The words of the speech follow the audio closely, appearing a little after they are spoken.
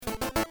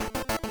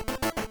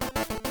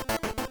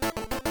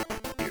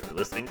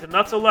listening to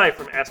Not So Live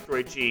from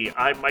Asteroid G.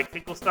 I'm Mike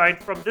Finkelstein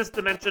from this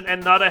dimension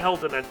and not a hell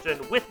dimension.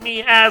 With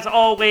me, as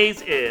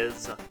always,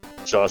 is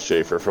Josh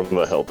Schaefer from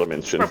the Hell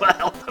Dimension. From the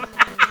Hell Dimension.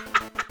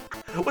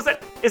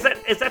 Is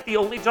that the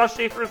only Josh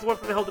Schaefer is the one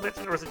from the Hell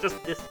Dimension, or is it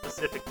just this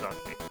specific Josh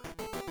Schaefer?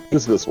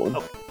 It's this one.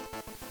 Okay.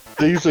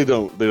 They usually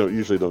don't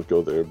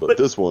go there, but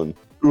this one,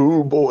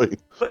 ooh boy.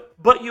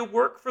 But you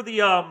work for the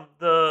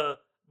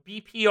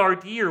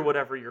BPRD or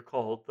whatever you're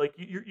called. Like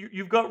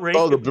you've got rank.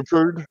 Oh, the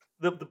Bipperd.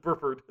 The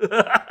Bipperd.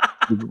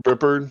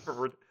 Bipperd.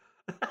 Bipperd.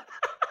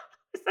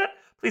 Is that?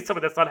 Please tell me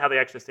that's not how they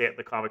actually say it in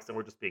the comics, and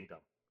we're just being dumb.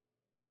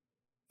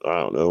 I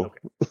don't know. Okay.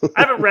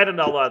 I haven't read a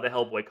lot of the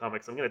Hellboy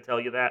comics. I'm going to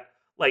tell you that.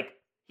 Like,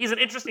 he's an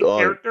interesting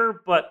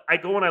character, but I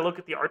go and I look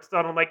at the art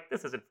style, and I'm like,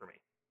 this isn't for me.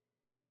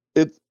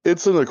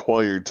 It's an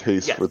acquired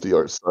taste with the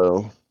art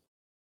style,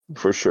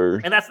 for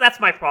sure. And that's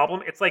my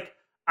problem. It's like,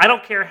 I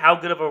don't care how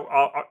good of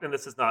and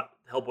this is not,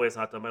 Hellboy is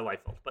not done by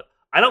Liefeld, but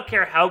I don't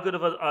care how good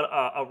of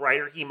a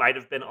writer he might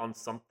have been on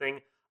something.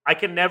 I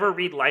can never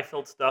read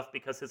Liefeld stuff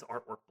because his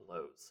artwork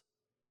blows.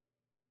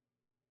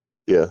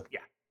 Yeah. Yeah.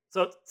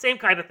 So, same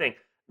kind of thing.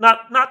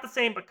 Not the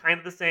same, but kind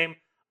of the same.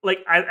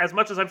 Like, as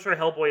much as I'm sure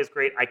Hellboy is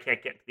great, I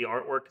can't get into the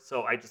artwork,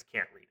 so I just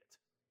can't read it.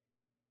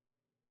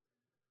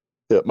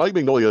 Yeah, Mike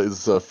Mignola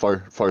is a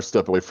far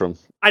step away from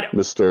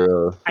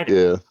Mr. I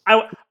know.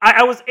 Yeah.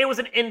 It was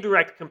an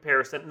indirect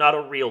comparison, not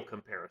a real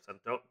comparison.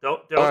 Don't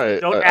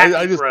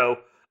at me, bro.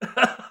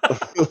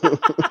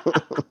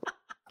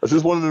 I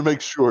just wanted to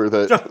make sure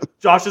that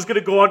Josh is going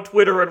to go on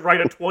Twitter and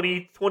write a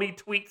 20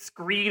 tweet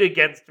screed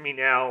against me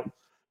now.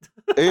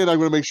 And I'm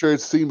going to make sure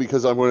it's seen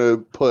because I'm going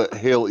to put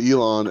Hail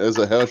Elon as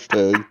a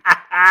hashtag.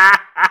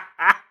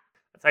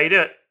 That's how you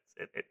do it.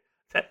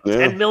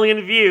 10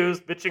 million views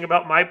bitching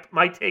about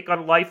my take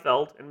on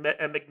Liefeld and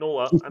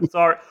Mignola. I'm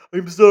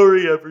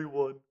sorry,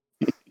 everyone.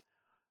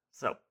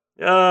 So,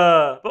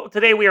 but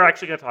today we are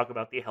actually going to talk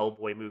about the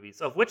Hellboy movies,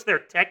 of which there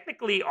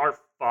technically are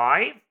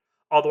 5,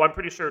 although I'm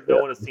pretty sure no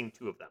one has seen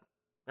 2 of them.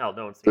 Hell,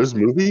 no one's seen. There's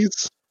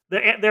movies?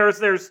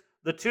 There's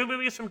the 2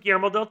 movies from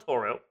Guillermo del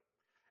Toro,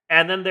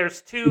 and then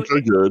there's 2... Which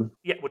are good.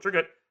 Yeah, which are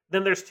good.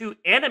 Then there's 2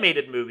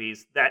 animated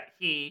movies that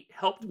he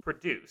helped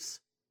produce.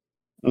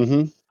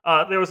 Mm-hmm.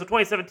 There was a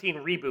 2017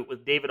 reboot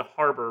with David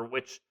Harbour,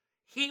 which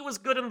he was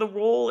good in the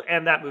role,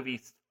 and that movie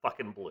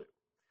fucking blew.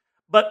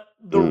 But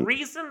the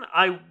reason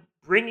I'm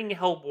bringing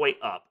Hellboy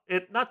up,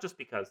 not just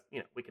because,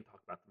 we can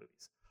talk about the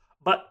movies,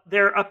 but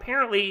they're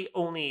apparently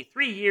only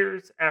 4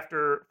 years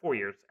after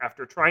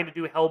trying to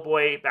do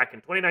Hellboy back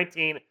in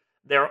 2019,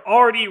 they're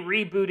already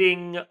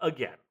rebooting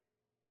again.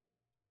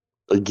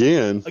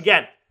 Again?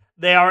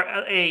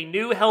 A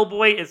new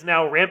Hellboy is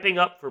now ramping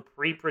up for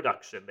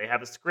pre-production. They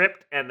have a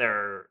script and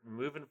they're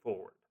moving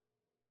forward.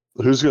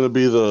 Who's going to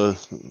be the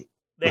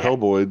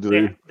Hellboy?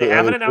 They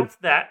haven't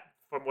announced that,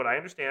 from what I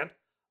understand.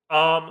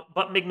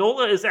 But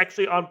Mignola is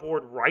actually on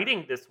board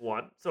writing this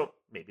one, so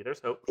maybe there's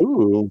hope.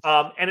 Ooh.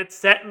 And it's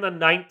set in the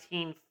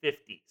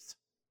 1950s.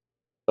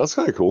 That's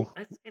kind of cool.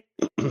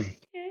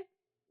 Like,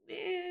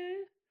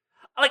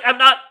 I'm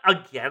not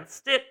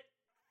against it,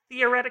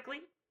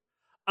 theoretically.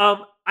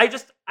 I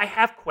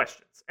have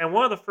questions. And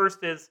one of the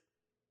first is,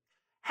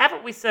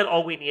 haven't we said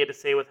all we needed to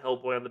say with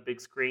Hellboy on the big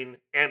screen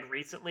and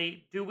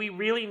recently? Do we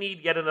really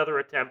need yet another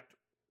attempt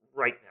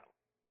right now?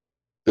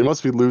 They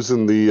must be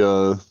losing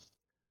the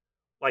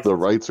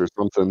rights or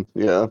something.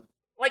 Yeah.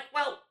 But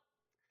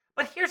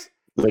here's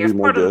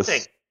part of the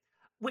thing.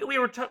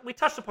 We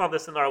touched upon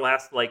this in our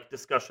last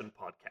discussion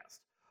podcast,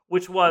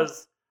 which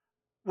was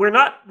we're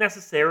not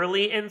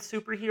necessarily in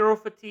superhero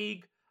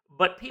fatigue,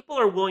 but people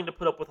are willing to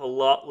put up with a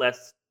lot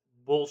less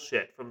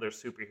bullshit from their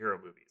superhero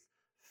movies.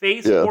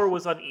 Phase 4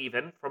 was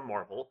uneven from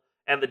Marvel,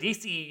 and the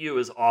DCEU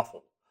is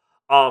awful,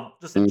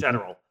 just in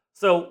general.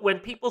 So when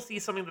people see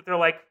something that they're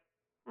like,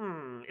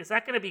 is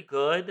that going to be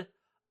good?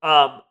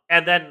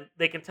 And then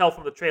they can tell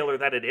from the trailer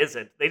that it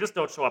isn't. They just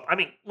don't show up. I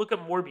mean, look at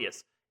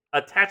Morbius.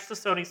 Attached to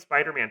Sony's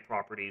Spider-Man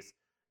properties,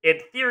 in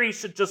theory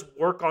should just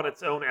work on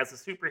its own as a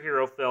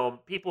superhero film.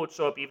 People would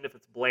show up even if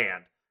it's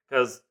bland.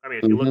 Because, I mean,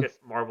 if you look at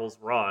Marvel's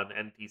run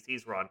and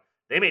DC's run,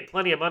 they made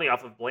plenty of money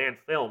off of bland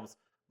films.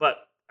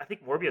 But I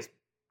think Morbius,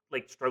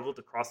 struggled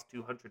to cross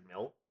 200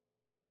 mil.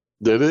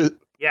 Did it?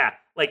 Yeah.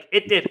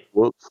 It did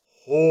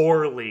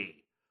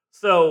poorly.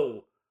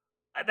 So...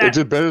 it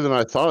did better than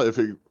I thought if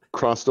it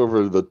crossed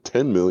over the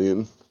 10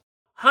 million.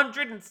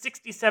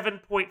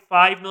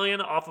 167.5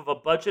 million off of a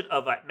budget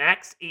of at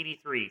max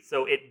 83.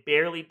 So it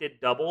barely did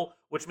double,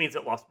 which means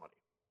it lost money.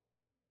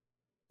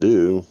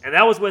 Ew. And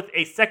that was with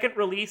a second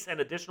release and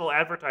additional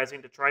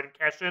advertising to try to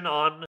cash in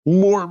on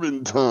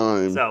Morbin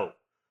time. So,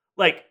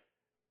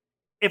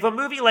 if a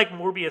movie like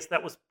Morbius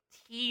that was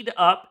teed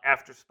up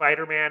after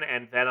Spider-Man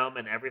and Venom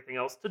and everything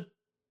else to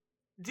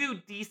do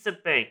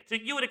decent bank, so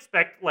you would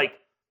expect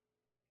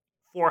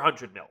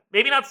 400 mil.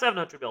 Maybe not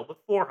 700 mil, but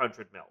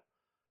 400 mil.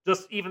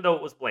 Just even though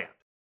it was bland.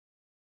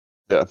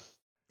 Yeah.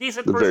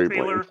 Decent first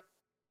trailer. Bland.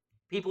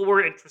 People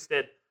were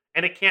interested,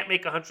 and it can't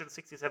make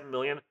 167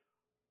 million.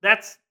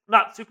 That's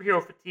not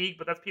superhero fatigue,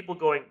 but that's people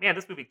going, man,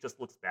 this movie just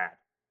looks bad.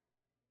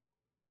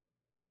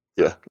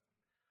 Yeah.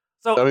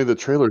 So I mean, the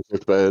trailers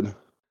looked bad.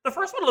 The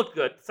first one looked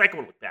good. The second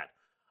one looked bad.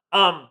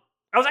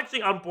 I was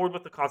actually on board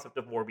with the concept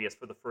of Morbius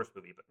for the first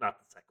movie, but not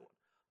the second one.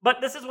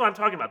 But this is what I'm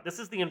talking about. This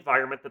is the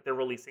environment that they're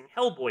releasing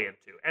Hellboy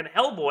into. And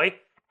Hellboy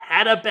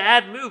had a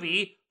bad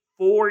movie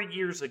 4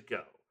 years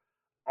ago.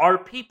 Are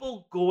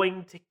people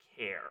going to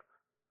care?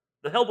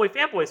 The Hellboy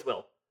fanboys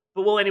will,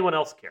 but will anyone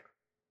else care?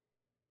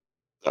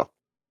 No.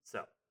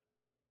 So.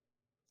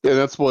 Yeah,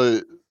 that's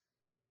what,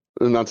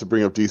 not to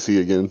bring up DC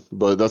again,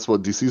 but that's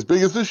what DC's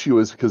biggest issue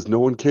is, because no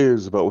one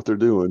cares about what they're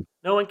doing.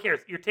 No one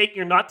cares.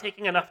 You're not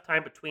taking enough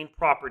time between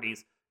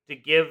properties to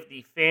give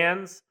the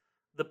fans,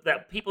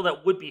 that people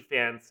that would be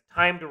fans,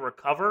 time to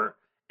recover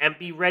and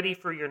be ready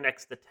for your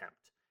next attempt.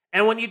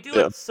 And when you do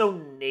it so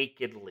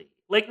nakedly,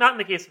 like not in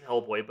the case of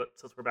Hellboy, but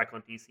since we're back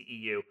on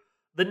DCEU,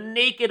 the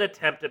naked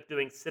attempt at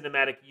doing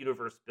cinematic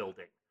universe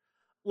building,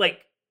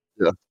 like,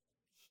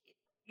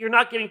 you're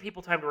not giving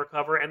people time to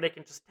recover, and they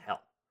can just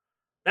tell.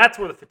 That's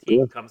where the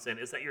fatigue comes in,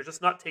 is that you're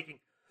just not taking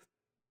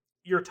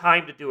your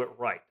time to do it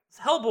right.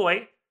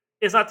 Hellboy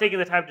is not taking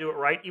the time to do it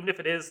right, even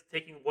if it is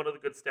taking one of the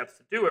good steps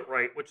to do it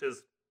right, which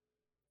is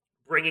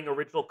bringing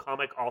original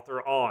comic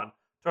author on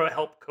to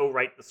help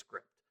co-write the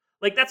script.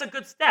 Like, that's a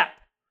good step.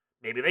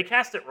 Maybe they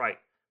cast it right.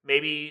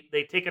 Maybe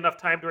they take enough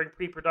time during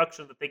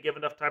pre-production that they give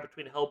enough time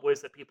between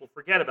Hellboys that people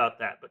forget about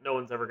that. But no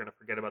one's ever going to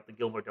forget about the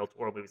Guillermo del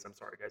Toro movies. I'm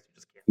sorry, guys. You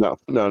just can't.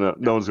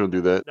 No one's going to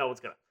do that. No one's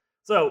going to.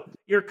 So,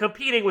 you're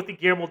competing with the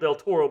Guillermo del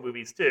Toro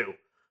movies, too.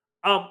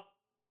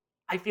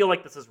 I feel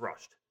like this is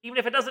rushed. Even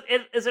if it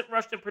isn't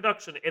rushed in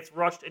production, it's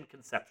rushed in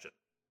conception.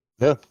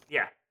 Yeah.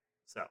 Yeah.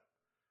 So,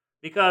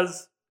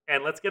 because,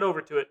 and let's get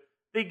over to it,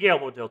 the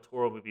Guillermo del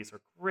Toro movies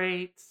are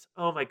great.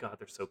 Oh my god,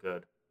 they're so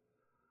good.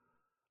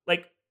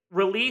 Like,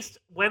 released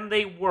when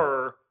they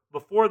were,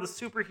 before the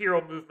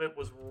superhero movement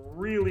was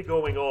really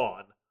going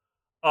on.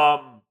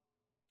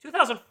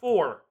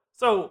 2004.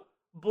 So,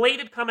 Blade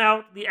had come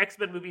out, the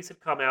X-Men movies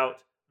had come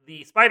out,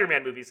 the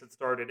Spider-Man movies had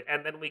started,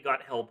 and then we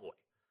got Hellboy.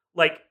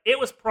 Like, it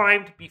was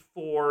primed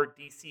before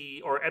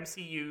DC or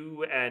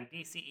MCU and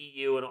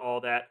DCEU and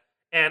all that.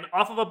 And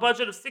off of a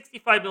budget of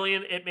 $65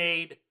 million, it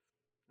made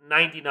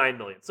 $99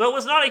 million. So it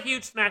was not a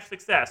huge smash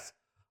success,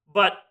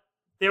 but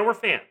there were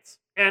fans.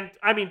 And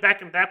I mean,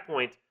 back in that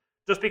point,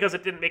 just because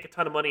it didn't make a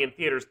ton of money in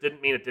theaters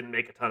didn't mean it didn't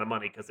make a ton of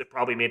money, because it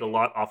probably made a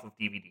lot off of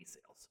DVD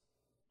sales.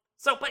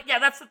 So, but yeah,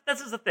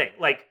 this is the thing.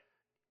 Like,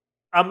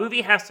 a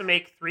movie has to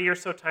make 3 or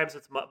so times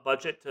its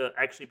budget to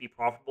actually be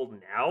profitable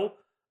now,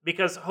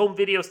 because home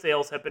video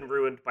sales have been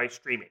ruined by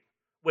streaming,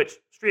 which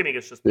streaming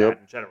is just bad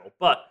in general.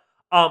 But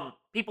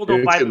people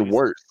don't buy movies.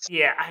 Worse.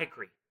 Yeah, I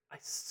agree. I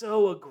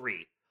so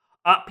agree.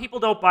 People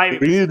don't buy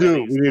movies. We need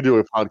to do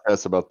a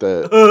podcast about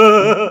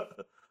that.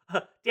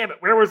 Damn it!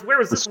 Where was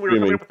this when we were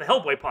coming up with the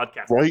Hellboy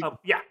podcast? Right?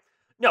 Yeah.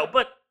 No,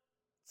 but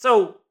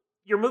so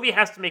your movie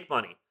has to make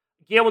money.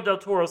 Guillermo del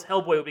Toro's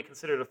Hellboy would be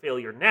considered a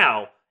failure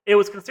now. It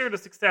was considered a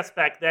success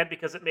back then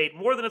because it made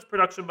more than its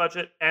production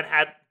budget and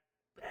had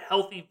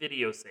healthy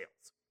video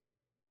sales.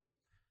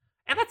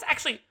 And that's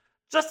actually,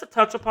 just to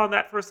touch upon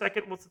that for a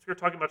second, since we were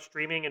talking about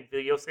streaming and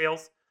video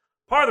sales,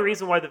 part of the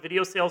reason why the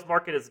video sales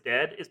market is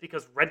dead is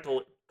because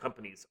rental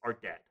companies are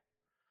dead.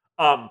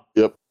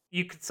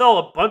 You could sell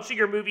a bunch of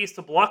your movies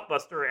to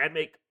Blockbuster and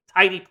make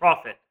tiny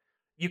profit.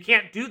 You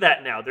can't do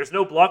that now. There's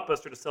no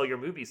Blockbuster to sell your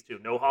movies to.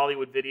 No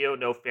Hollywood Video,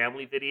 no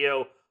Family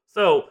Video.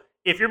 So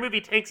if your movie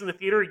tanks in the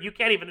theater, you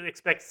can't even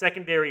expect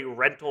secondary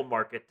rental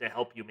market to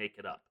help you make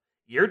it up.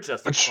 You're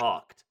just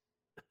fucked.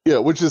 Yeah,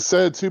 which is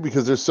sad too,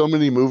 because there's so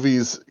many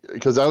movies.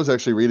 Because I was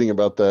actually reading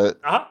about that.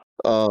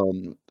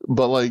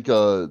 But like,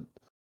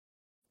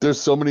 there's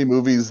so many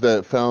movies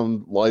that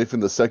found life in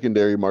the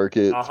secondary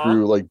market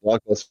through like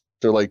Blockbuster,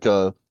 like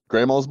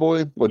Grandma's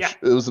Boy, which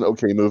it was an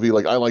okay movie.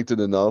 Like, I liked it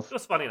enough. It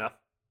was funny enough.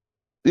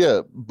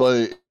 Yeah,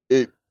 but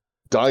it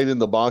died in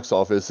the box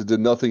office. It did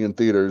nothing in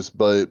theaters,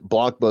 but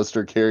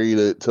Blockbuster carried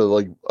it to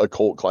like a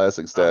cult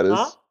classic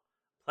status.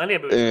 Plenty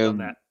of movies have done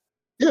that.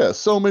 Yeah,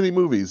 so many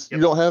movies. You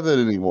don't have that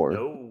anymore.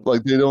 No.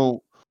 Like, they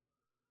don't.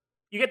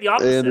 You get the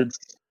opposite.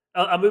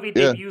 A movie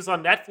debuts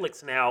on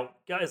Netflix now,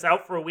 is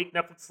out for a week.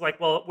 Netflix is like,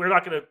 well, we're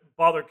not going to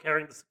bother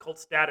carrying this cult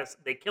status.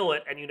 They kill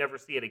it, and you never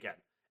see it again.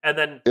 And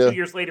then 2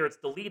 years later, it's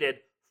deleted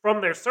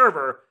from their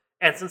server.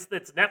 And since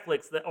it's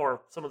Netflix,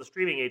 or some of the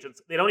streaming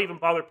agents, they don't even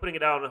bother putting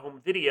it out on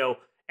home video,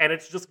 and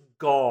it's just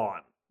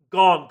gone.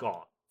 Gone.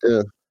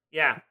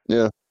 Yeah.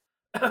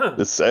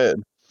 It's sad.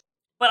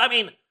 But, I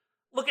mean,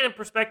 look at it in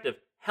perspective.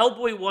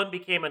 Hellboy 1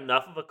 became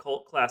enough of a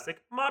cult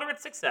classic,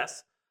 moderate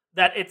success,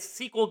 that its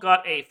sequel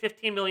got a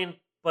 $15 million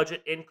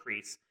budget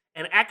increase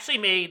and actually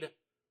made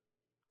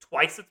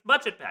twice its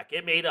budget back.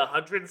 It made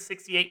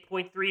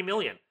 $168.3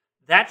 million.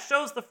 That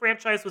shows the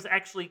franchise was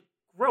actually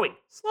growing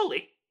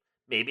slowly.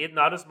 Maybe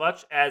not as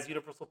much as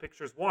Universal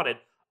Pictures wanted,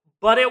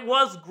 but it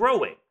was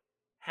growing.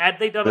 Had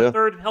they done a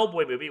third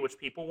Hellboy movie, which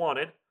people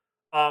wanted,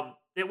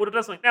 it would have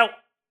done something. Now,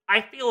 I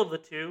feel of the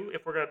two,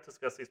 if we're going to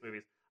discuss these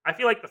movies, I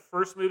feel like the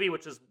first movie,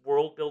 which is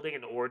world building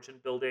and origin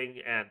building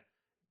and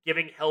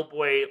giving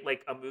Hellboy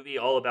like a movie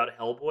all about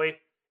Hellboy,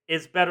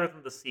 is better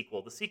than the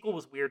sequel. The sequel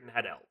was weird and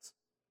had elves.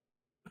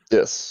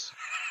 Yes.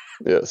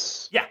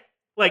 Yes. Yeah.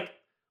 Like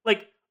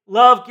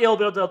love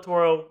Guillermo del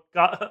Toro.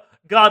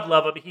 God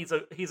love him. He's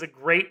a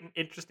great and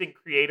interesting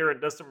creator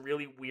and does some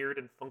really weird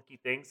and funky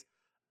things.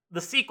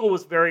 The sequel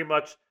was very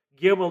much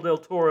Guillermo del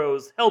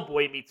Toro's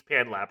Hellboy meets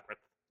Pan Labyrinth.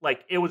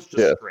 Like, it was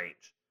just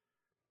strange.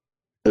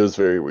 It was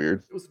very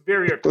weird. It was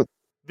very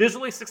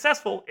visually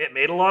successful. It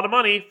made a lot of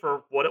money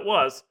for what it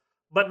was,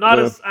 but not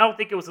as I don't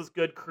think it was as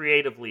good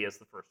creatively as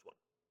the first one.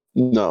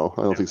 No,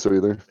 I don't think so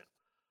either.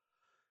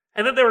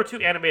 And then there were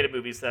 2 animated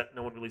movies that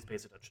no one really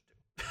pays attention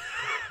to.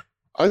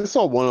 I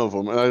saw one of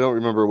them, and I don't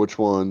remember which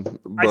one.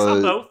 But... I saw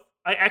both.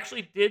 I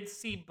actually did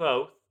see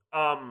both.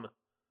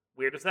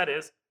 Weird as that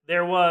is,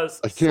 there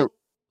was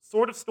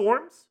Sword of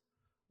Storms,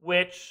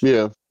 which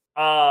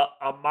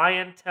a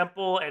Mayan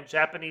temple and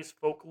Japanese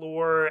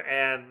folklore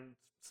and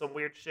some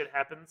weird shit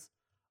happens.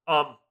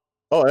 Oh,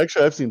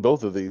 actually, I've seen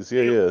both of these.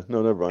 Yeah.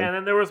 No, never mind. And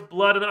then there was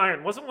Blood and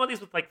Iron. Wasn't one of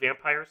these with like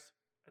vampires?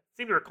 I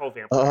seem to recall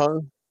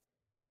vampires.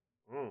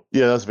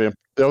 Yeah,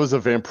 that was a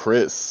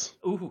vampiress.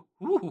 Ooh.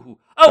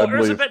 Oh,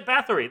 Elizabeth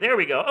Bathory. There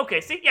we go. Okay,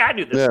 see, yeah, I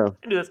knew this. Yeah.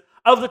 I knew this.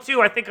 Of the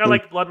 2, I think I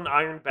like Blood and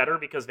Iron better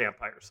because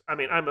vampires. I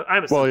mean, I'm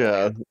a simple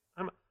man.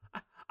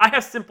 I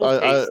have simple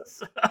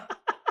tastes.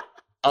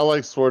 I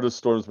like Sword of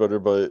Storms better,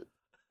 but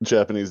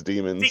Japanese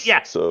demons. See,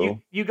 yeah, so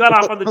you got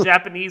off on the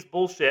Japanese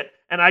bullshit,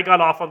 and I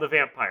got off on the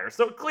vampires.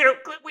 So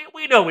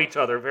we know each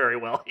other very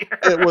well here.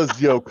 It was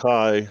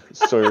yokai,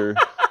 sir.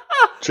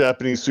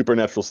 Japanese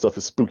supernatural stuff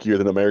is spookier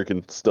than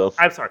American stuff.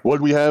 I'm sorry. What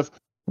do we have?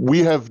 We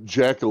have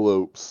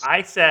jackalopes.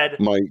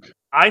 Mike.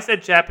 I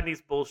said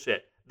Japanese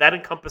bullshit. That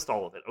encompassed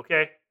all of it,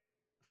 okay?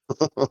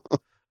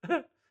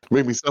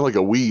 Made me sound like a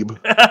weeb.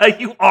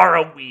 You are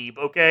a weeb,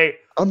 okay?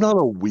 I'm not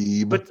a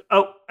weeb. But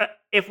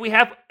if we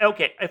have a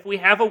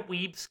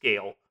weeb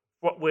scale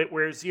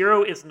where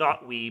 0 is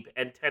not weeb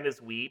and 10 is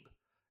weeb,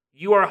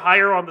 you are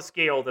higher on the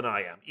scale than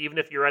I am, even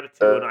if you're at a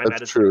 2 and I'm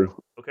at a 0.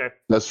 Okay,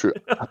 that's true.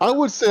 I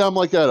would say I'm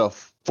like at a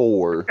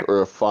 4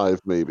 or a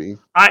 5, maybe.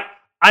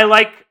 I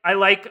like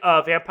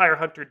Vampire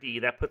Hunter D.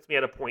 That puts me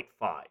at a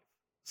 0.5.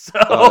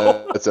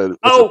 So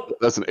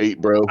that's an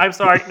 8, bro. I'm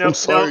sorry. No, I'm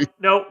sorry.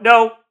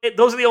 No.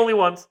 Those are the only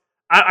ones.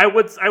 I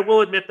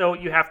will admit though,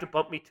 you have to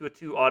bump me to a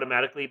 2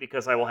 automatically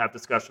because I will have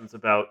discussions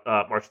about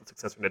Martian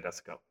successor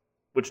Nadesico,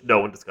 which no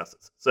one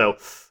discusses. So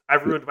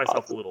I've ruined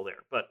myself a little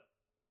there, but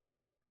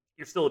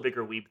you're still a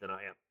bigger weeb than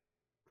I am.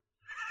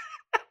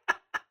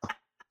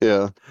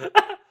 Yeah.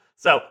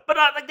 So, but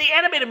like the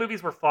animated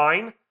movies were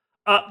fine.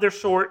 They're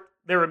short.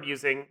 They're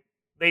amusing.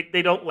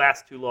 They don't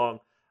last too long.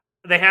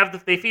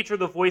 They feature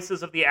the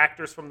voices of the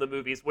actors from the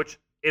movies, which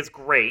is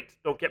great.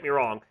 Don't get me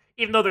wrong.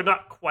 Even though they're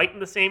not quite in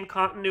the same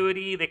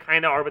continuity, they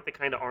kind of are, but they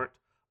kind of aren't.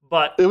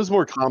 But it was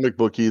more comic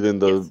booky than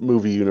the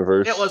movie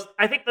universe. It was.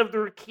 I think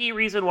the key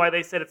reason why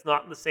they said it's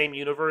not in the same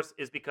universe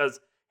is because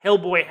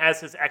Hellboy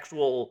has his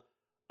actual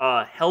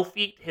hell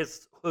feet,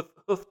 his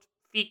hoofed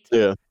feet,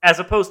 as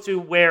opposed to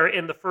where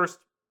in the first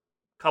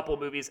couple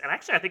movies, and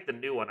actually I think the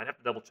new one, I'd have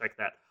to double check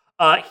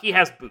that, he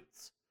has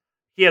boots.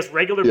 He has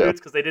regular boots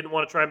because they didn't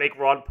want to try and make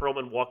Ron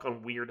Perlman walk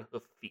on weird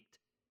hoof feet.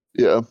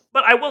 Yeah.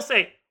 But I will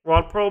say,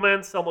 Ron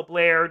Perlman, Selma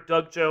Blair,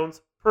 Doug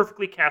Jones,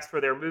 perfectly cast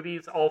for their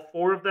movies. All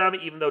 4 of them,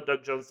 even though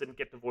Doug Jones didn't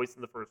get to voice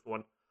in the first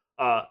one,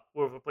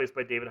 were replaced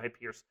by David Hyde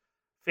Pierce.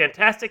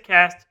 Fantastic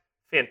cast,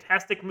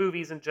 fantastic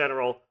movies in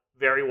general,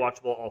 very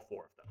watchable, all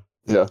 4 of them.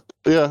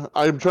 Yeah.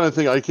 I'm trying to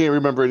think. I can't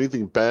remember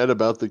anything bad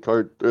about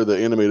the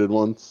animated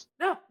ones.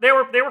 No, they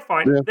were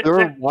fine. Yeah, they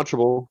were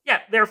watchable. Yeah,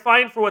 they're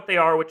fine for what they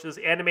are, which is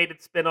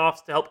animated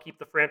spin-offs to help keep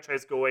the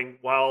franchise going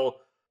while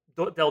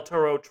Del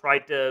Toro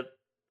tried to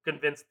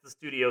convince the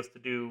studios to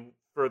do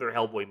further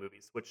Hellboy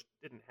movies, which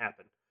didn't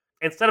happen.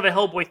 Instead of a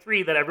Hellboy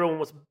 3 that everyone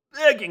was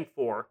begging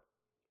for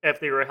if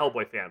they were a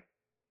Hellboy fan,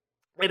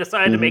 they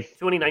decided to make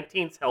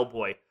 2019's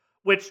Hellboy,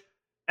 which,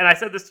 and I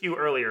said this to you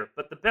earlier,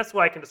 but the best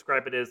way I can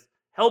describe it is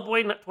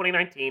Hellboy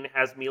 2019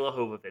 has Mila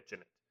Jovovich in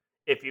it.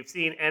 If you've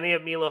seen any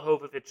of Mila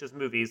Jovovich's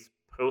movies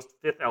post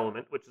Fifth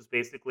Element, which is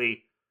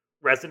basically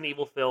Resident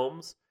Evil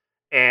films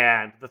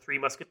and The Three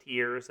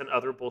Musketeers and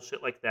other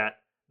bullshit like that,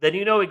 then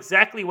you know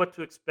exactly what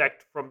to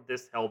expect from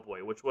this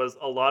Hellboy, which was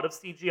a lot of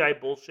CGI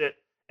bullshit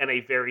and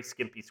a very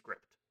skimpy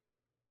script.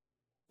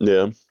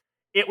 Yeah.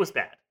 It was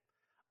bad.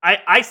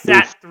 I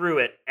sat through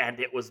it, and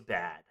it was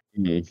bad.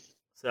 Mm-hmm.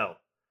 So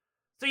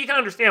you can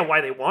understand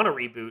why they want to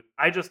reboot.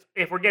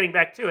 If we're getting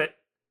back to it,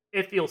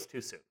 it feels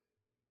too soon.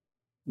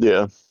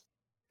 Yeah.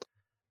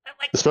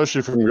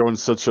 Especially from going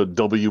such a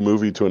W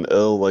movie to an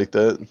L like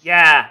that.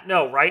 Yeah,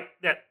 no, right?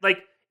 That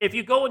if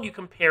you go and you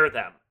compare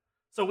them.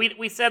 So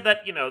we said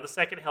that, the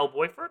second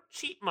Hellboy for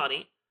cheap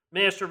money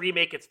managed to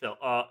remake its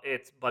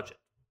budget.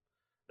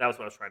 That was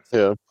what I was trying to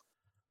say.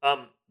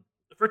 Yeah.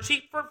 For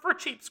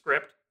cheap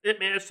script, it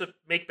managed to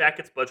make back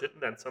its budget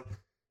and then some.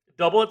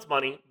 Double its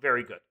money,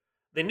 very good.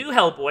 The new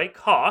Hellboy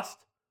cost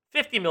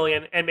 $50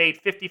 million and made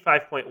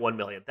 $55.1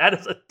 million. That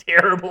is a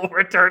terrible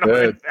return on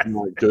investment. That's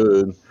not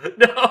good.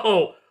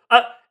 No.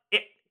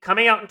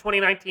 Coming out in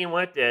 2019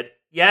 when it did,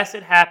 yes,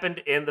 it happened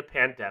in the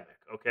pandemic,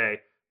 okay?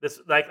 This,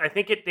 like, I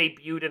think it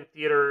debuted in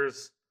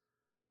theaters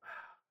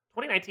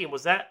 2019.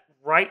 Was that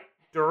right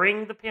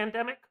during the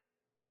pandemic?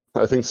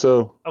 I think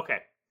so. Okay.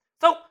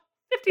 So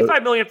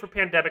 55 million for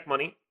pandemic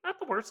money, not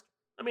the worst.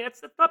 I mean,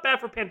 it's not bad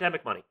for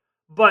pandemic money.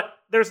 But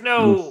there's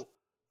no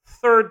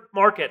third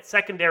market,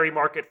 secondary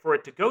market for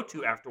it to go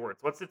to afterwards.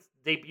 Once it's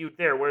debuted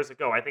there, where does it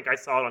go? I think I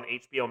saw it on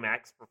HBO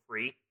Max for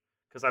free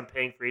because I'm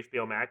paying for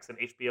HBO Max, and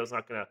HBO's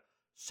not going to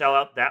shell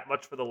out that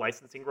much for the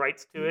licensing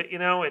rights to it.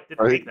 It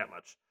didn't make that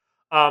much.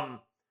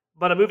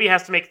 But a movie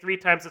has to make 3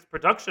 times its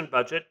production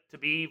budget to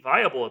be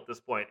viable at this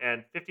point,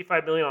 and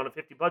 55 million on a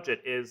 50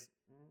 budget is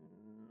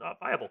not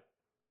viable.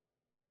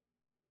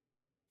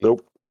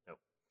 Nope.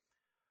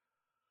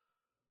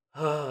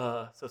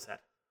 So sad.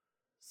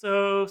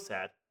 So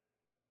sad.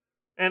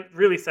 And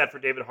really sad for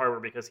David Harbour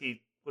because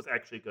he was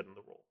actually good in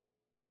the role.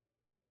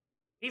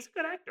 He's a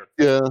good actor.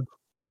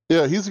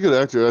 Yeah, he's a good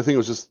actor. I think it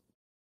was just,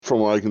 from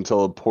what I can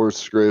tell, a poor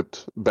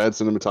script, bad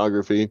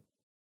cinematography.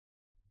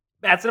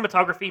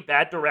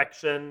 Bad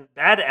direction,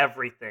 bad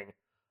everything.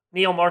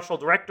 Neil Marshall,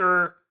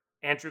 director,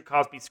 Andrew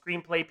Cosby,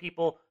 screenplay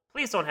people.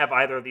 Please don't have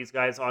either of these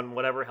guys on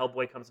whatever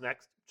Hellboy comes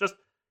next. Just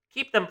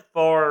keep them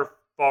far,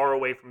 far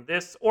away from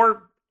this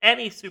or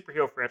any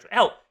superhero franchise.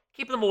 Hell,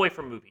 keep them away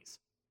from movies.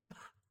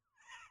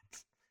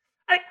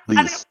 I'm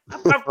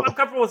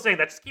comfortable with saying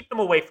that. Just keep them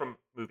away from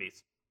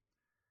movies.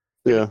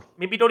 Yeah.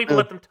 Maybe don't even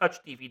let them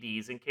touch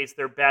DVDs in case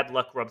their bad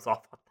luck rubs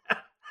off on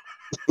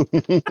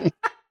that.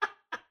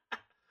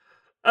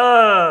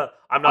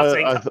 I'm not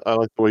saying... I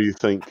like the way you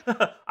think.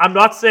 I'm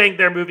not saying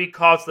their movie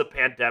caused the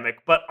pandemic,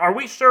 but are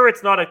we sure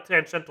it's not a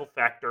tangential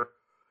factor?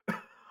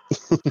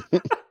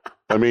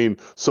 I mean,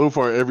 so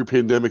far, every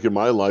pandemic in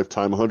my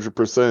lifetime,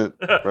 100%,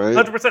 right?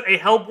 100%. A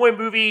Hellboy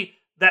movie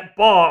that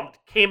bombed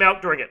came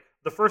out during it.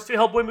 The first 2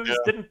 Hellboy movies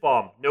didn't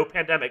bomb. No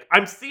pandemic.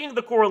 I'm seeing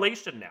the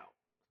correlation now.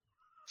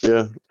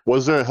 Yeah.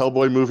 Was there a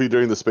Hellboy movie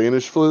during the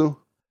Spanish flu?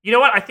 You know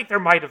what? I think there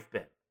might have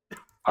been.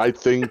 I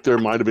think there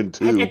might have been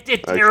 2. And it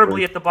did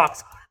terribly at the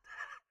box office.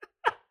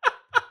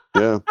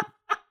 Yeah.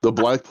 The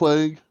Black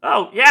Plague?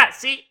 Oh, yeah.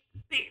 See?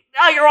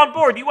 Now you're on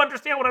board. You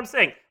understand what I'm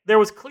saying. There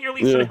was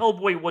clearly some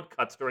Hellboy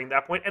woodcuts during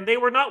that point, and they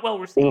were not well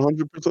received.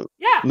 100%.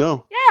 Yeah.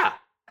 No. Yeah.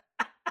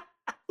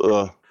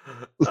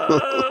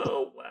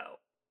 Oh, wow.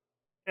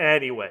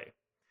 Anyway.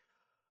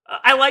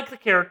 I like the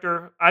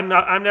character. I'm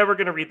never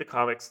going to read the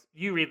comics.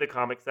 You read the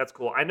comics. That's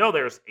cool. I know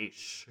there's a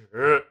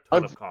shit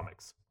ton of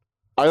comics.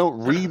 I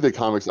don't read the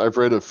comics. I've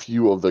read a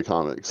few of the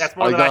comics. That's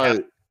more than I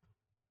have.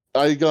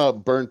 I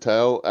got burnt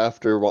out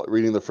after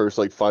reading the first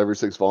 5 or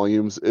 6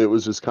 volumes. It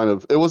was just kind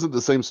of, it wasn't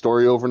the same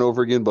story over and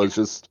over again, but it's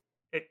just...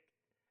 It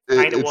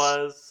kind of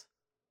was.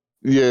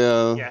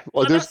 Yeah.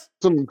 There's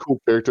some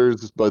cool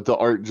characters, but the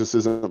art just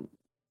isn't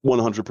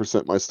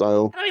 100% my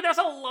style. I mean, there's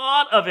a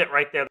lot of it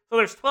right there. So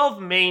there's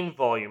 12 main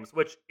volumes,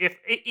 which if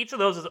each of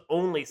those is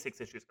only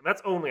 6 issues, and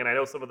that's only, and I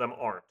know some of them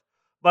aren't,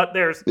 but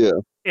there's...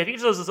 If each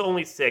of those is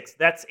only 6,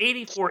 that's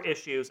 84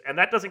 issues, and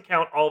that doesn't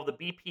count all of the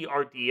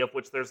BPRD, of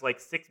which there's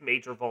 6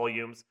 major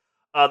volumes.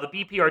 The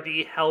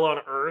BPRD Hell on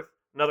Earth,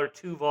 another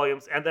 2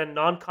 volumes, and then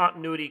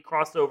non-continuity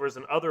crossovers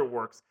and other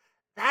works.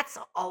 That's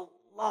a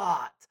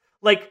lot.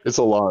 It's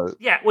a lot.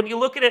 Yeah, when you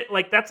look at it,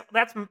 that's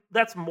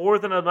more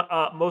than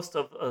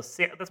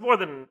that's more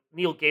than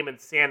Neil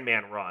Gaiman's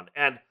Sandman run.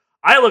 And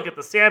I look at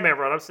the Sandman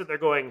run, I'm sitting there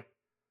going,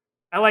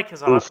 I like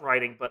his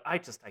writing, but I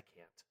can't.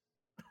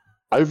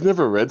 I've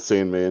never read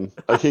Sandman.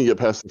 I can't get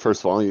past the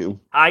first volume.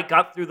 I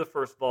got through the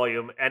first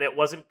volume, and it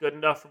wasn't good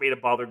enough for me to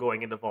bother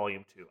going into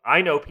volume 2.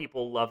 I know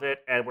people love it,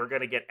 and we're going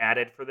to get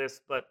added for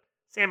this, but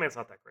Sandman's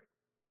not that great.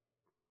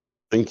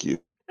 Thank you.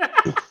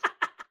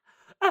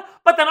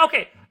 But then,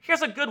 okay,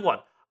 here's a good one.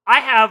 I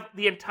have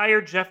the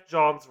entire Jeff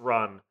Johns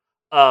run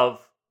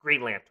of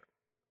Green Lantern.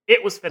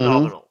 It was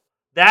phenomenal.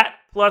 That,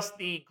 plus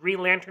the Green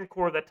Lantern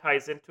Corps that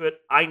ties into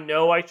it, I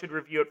know I should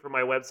review it for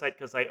my website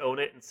because I own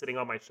it and sitting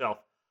on my shelf.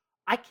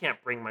 I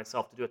can't bring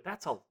myself to do it.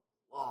 That's a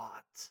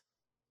lot.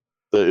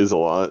 That is a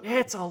lot.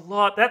 It's a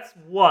lot. That's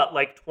what,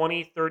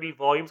 20, 30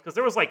 volumes? Because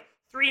there was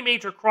 3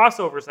 major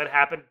crossovers that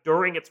happened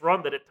during its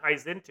run that it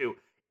ties into.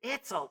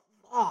 It's a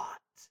lot.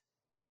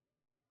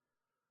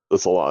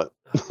 That's a lot.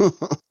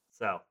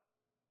 So,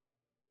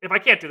 if I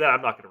can't do that,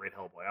 I'm not going to read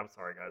Hellboy. I'm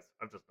sorry, guys.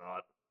 I'm just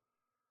not.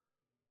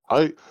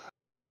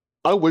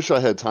 I wish I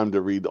had time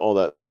to read all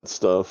that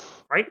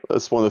stuff. Right?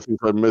 That's one of the things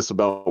I miss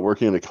about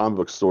working in a comic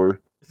book store.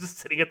 Just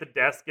sitting at the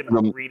desk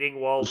and reading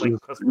while customers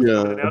come in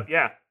and out.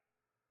 Yeah.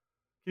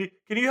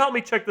 Can you help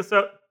me check this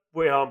out?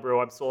 Wait on,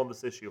 bro. I'm still on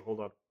this issue. Hold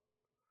on.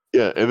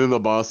 Yeah, and then the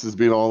boss is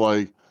being all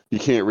you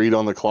can't read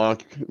on the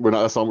clock.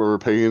 That's not what we're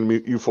paying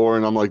you for.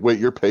 And I'm like, wait,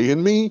 you're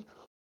paying me?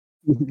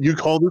 You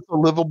call this a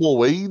livable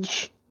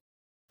wage?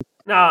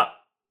 No,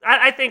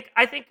 I think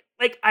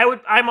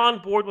I'm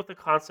on board with the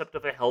concept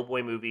of a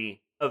Hellboy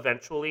movie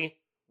eventually,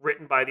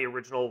 written by the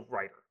original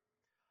writer.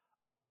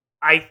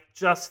 I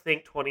just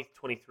think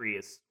 2023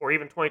 is, or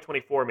even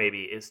 2024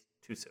 maybe, is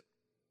too soon.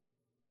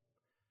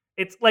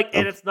 It's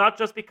and it's not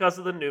just because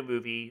of the new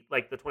movie, the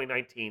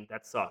 2019,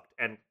 that sucked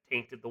and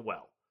tainted the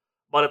well.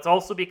 But it's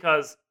also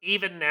because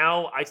even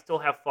now I still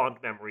have fond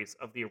memories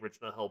of the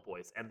original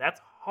Hellboys, and that's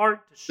hard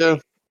to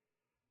shake.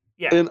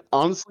 Yeah. And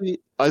honestly,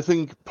 I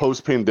think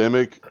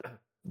post-pandemic,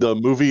 the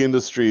movie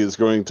industry is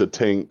going to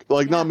tank.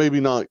 Like,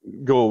 not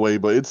go away,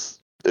 but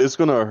it's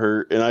going to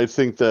hurt. And I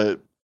think that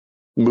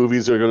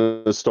movies are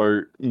going to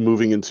start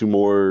moving into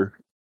more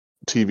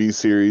TV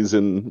series,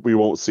 and we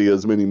won't see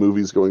as many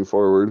movies going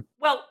forward.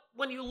 Well,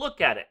 when you look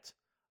at it,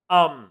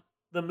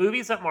 the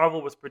movies that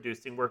Marvel was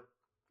producing were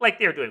like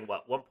they're doing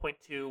what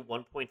 1.2,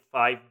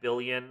 1.5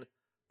 billion,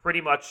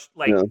 pretty much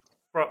like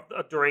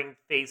during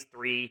Phase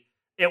 3.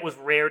 It was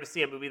rare to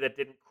see a movie that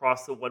didn't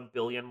cross the 1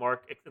 billion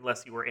mark,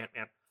 unless you were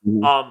Ant-Man.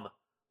 Mm-hmm.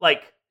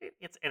 Like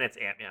it's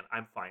Ant-Man.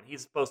 I'm fine.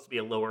 He's supposed to be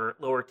a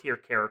lower tier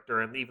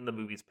character, and even the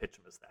movies pitch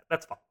him as that.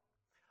 That's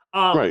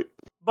fine. Right.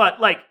 But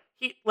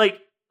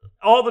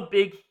all the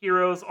big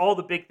heroes, all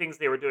the big things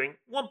they were doing,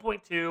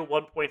 1.2,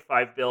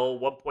 1.5 bill,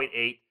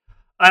 1.8.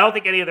 I don't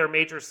think any of their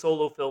major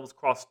solo films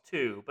crossed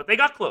 2, but they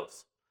got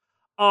close.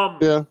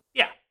 Yeah.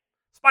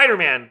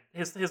 Spider-Man,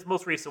 his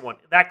most recent one,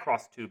 that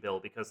crossed 2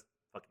 bill because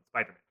fucking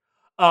Spider-Man.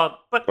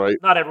 But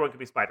not everyone can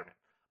be Spider-Man.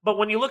 But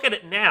when you look at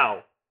it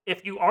now,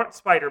 if you aren't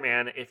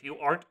Spider-Man, if you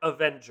aren't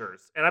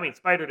Avengers, and I mean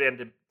Spider-Man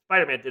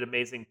did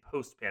amazing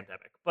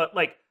post-pandemic, but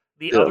like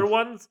the other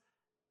ones,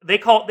 they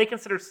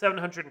consider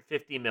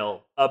 750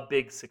 mil a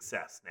big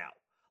success now.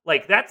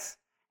 Like that's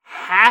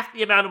half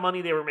the amount of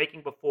money they were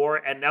making before,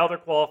 and now they're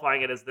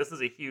qualifying it as this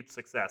is a huge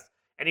success.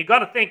 And you got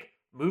to think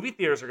movie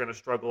theaters are going to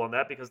struggle on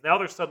that because now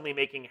they're suddenly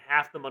making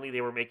half the money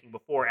they were making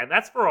before, and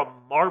that's for a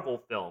Marvel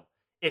film.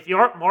 If you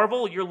aren't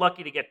Marvel, you're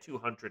lucky to get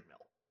 200 mil.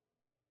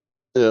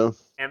 Yeah.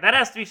 And that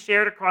has to be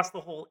shared across the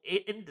whole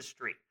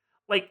industry.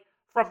 Like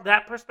from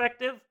that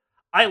perspective,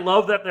 I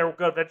love that they're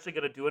eventually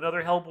going to do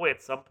another Hellboy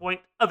at some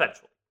point.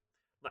 Eventually.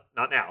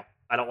 Not now.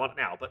 I don't want it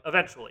now, but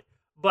eventually.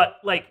 But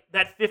like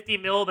that 50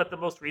 mil that the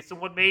most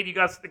recent one made, you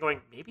guys are going,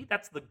 maybe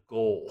that's the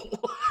goal.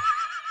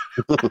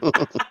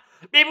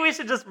 Maybe we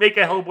should just make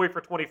a Hellboy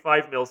for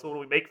 25 mil, so when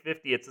we make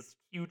 50, it's a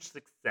huge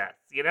success,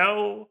 you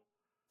know?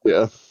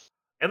 Yeah.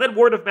 And then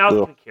word of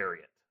mouth can carry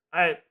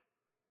it.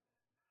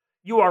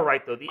 You are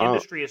right, though. The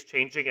industry is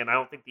changing, and I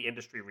don't think the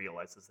industry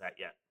realizes that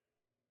yet.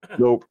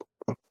 Nope.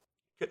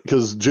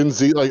 Because Gen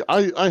Z, like,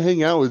 I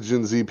hang out with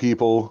Gen Z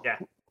people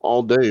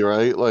all day,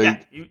 right?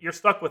 Like, you're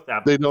stuck with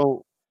them.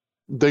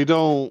 They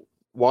don't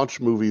watch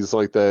movies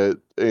like that,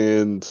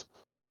 and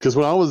because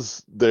when I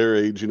was their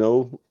age, you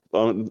know,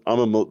 I'm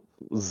a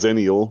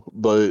millennial,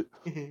 but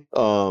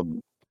a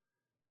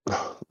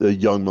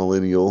young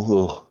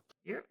millennial.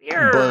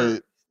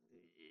 But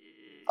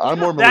I'm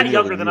more that millennial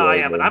younger than you I are,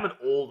 am, and I'm an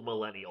old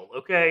millennial.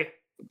 Okay.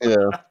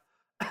 Yeah.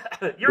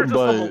 You're just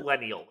a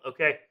millennial.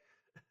 Okay.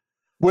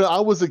 When I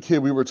was a kid,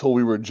 we were told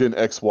we were Gen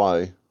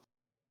XY.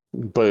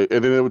 And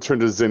then it would turn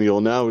to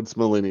Zennial. Now it's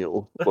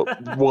millennial.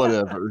 But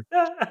whatever.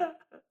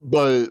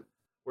 But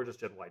we're just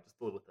Gen Y.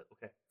 Just live with it,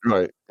 okay?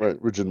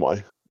 Right. We're Gen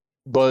Y.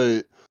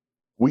 But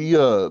we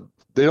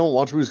they don't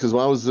watch movies because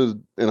when I was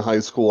in high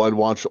school, I'd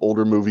watch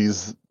older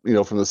movies, you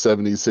know, from the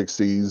 70s,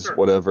 60s,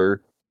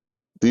 whatever.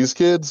 These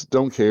kids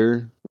don't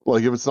care.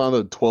 Like if it's not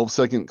a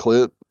 12-second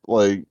clip,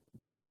 like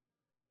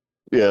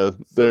so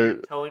you're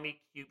telling me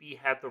QB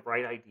had the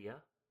right idea?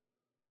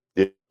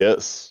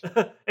 Yes.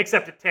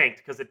 Except it tanked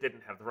because it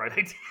didn't have the right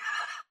idea.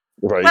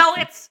 Right. Well,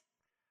 it's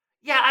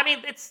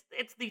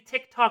the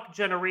TikTok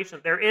generation.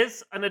 There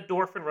is an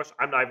endorphin rush.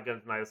 I'm not even going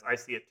to deny this. I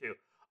see it too.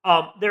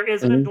 There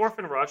is an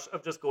endorphin rush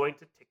of just going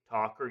to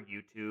TikTok or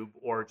YouTube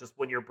or just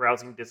when you're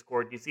browsing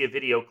Discord, you see a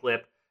video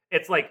clip.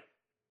 It's like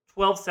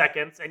 12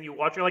 seconds and you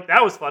watch, you're like,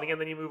 that was funny,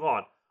 and then you move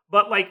on.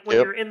 But like when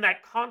you're in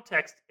that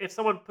context, if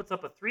someone puts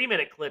up a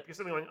 3-minute clip, you're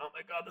suddenly going, oh my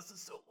God, this is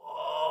so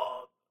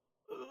long.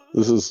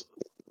 This is...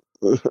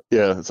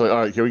 Yeah, it's like,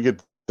 all right, can we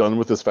get done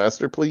with this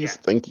faster, please?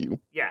 Yeah. Thank you.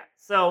 Yeah,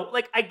 so,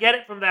 like, I get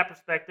it from that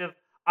perspective.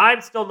 I'm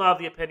still not of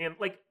the opinion.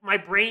 Like, my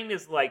brain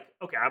is like,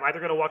 okay, I'm either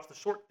going to watch the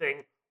short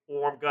thing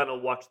or I'm going to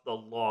watch the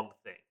long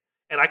thing.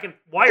 And I can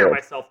wire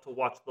myself to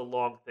watch the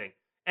long thing.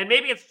 And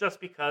maybe it's just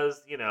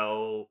because, you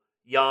know,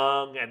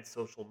 young and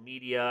social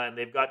media, and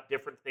they've got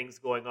different things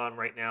going on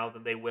right now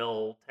than they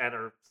will 10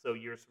 or so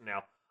years from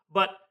now.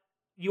 But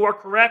you are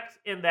correct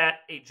in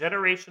that a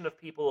generation of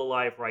people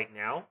alive right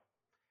now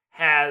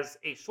has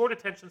a short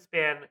attention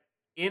span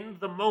in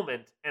the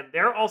moment, and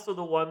they're also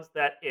the ones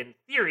that, in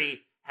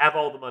theory, have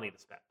all the money to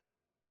spend.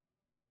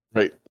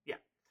 Right. Yeah.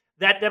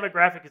 That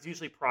demographic is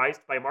usually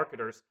prized by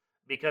marketers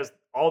because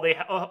all they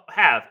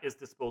have is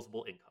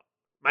disposable income.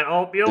 Might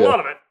not be a lot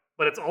of it,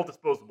 but it's all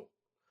disposable.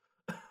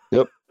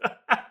 Yep.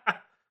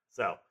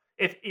 So,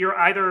 if they're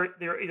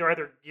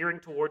either gearing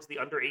towards the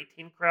under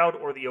 18 crowd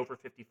or the over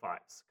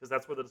 55s, because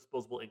that's where the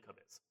disposable income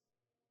is.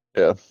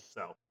 Yeah.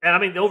 So, and I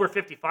mean, the over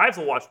 55s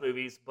will watch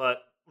movies,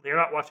 but they're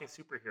not watching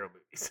superhero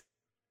movies.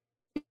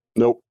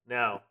 Nope.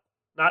 No.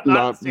 Not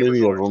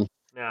many of them.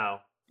 No.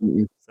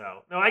 Mm-mm.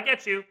 So, no, I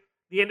get you.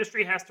 The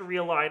industry has to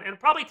realign, and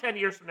probably 10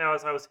 years from now,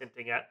 as I was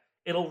hinting at,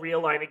 it'll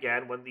realign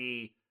again when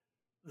the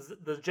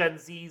Gen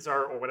Zs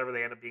are, or whatever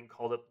they end up being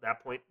called at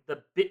that point,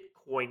 the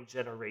Bitcoin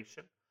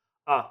generation.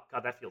 Oh,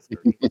 God, that feels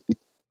dirty.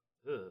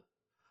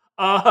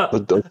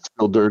 But that's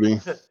still dirty.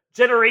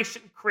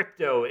 Generation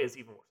Crypto is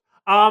even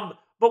worse.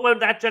 But when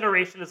that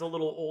generation is a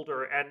little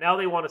older and now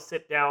they want to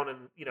sit down and,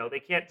 they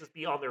can't just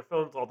be on their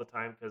phones all the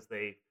time because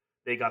they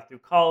got through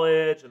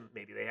college and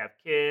maybe they have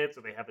kids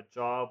or they have a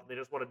job and they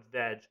just want to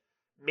veg.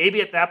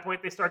 Maybe at that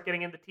point they start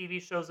getting into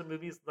TV shows and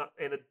movies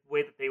in a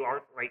way that they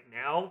aren't right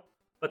now.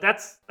 But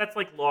that's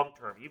like long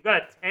term. You've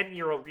got a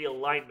 10-year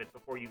realignment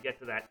before you get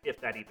to that,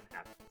 if that even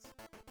happens.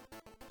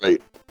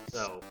 Right.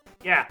 So,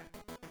 yeah.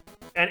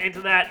 And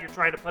into that, you're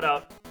trying to put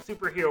out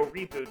superhero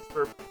reboots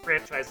for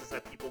franchises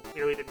that people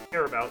clearly didn't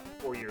care about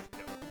 4 years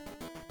ago.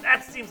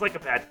 That seems like a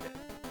bad fit.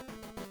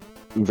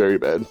 Very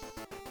bad.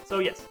 So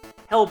yes,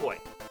 Hellboy.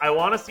 I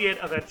want to see it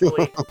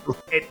eventually.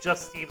 It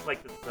just seems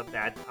like this is a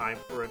bad time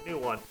for a new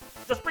one.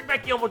 Just bring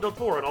back Guillermo del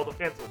Toro and all the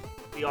fans will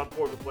be on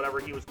board with whatever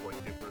he was going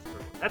to do for his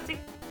first one.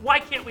 Why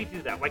can't we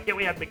do that? Why can't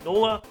we have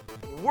Mignola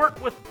work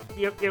with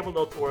Guillermo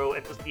del Toro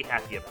and just be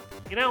happy about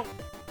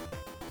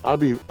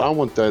it? I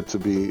want that to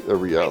be a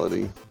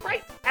reality.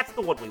 Right. That's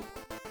the one we want.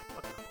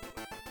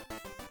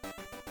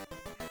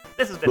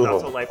 This has been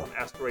Not So Live from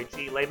Asteroid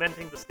G,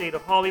 lamenting the state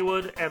of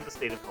Hollywood and the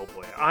state of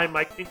Hellboy. I'm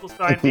Mike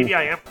Finkelstein. Maybe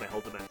I am from the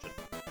Hell Dimension.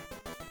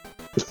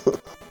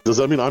 Does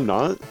that mean I'm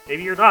not?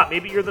 Maybe you're not.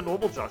 Maybe you're the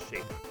normal Josh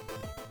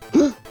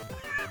Shaper.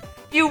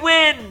 You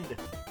win!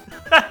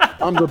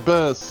 I'm the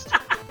best.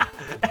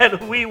 And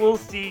we will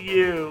see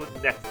you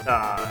next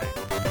time.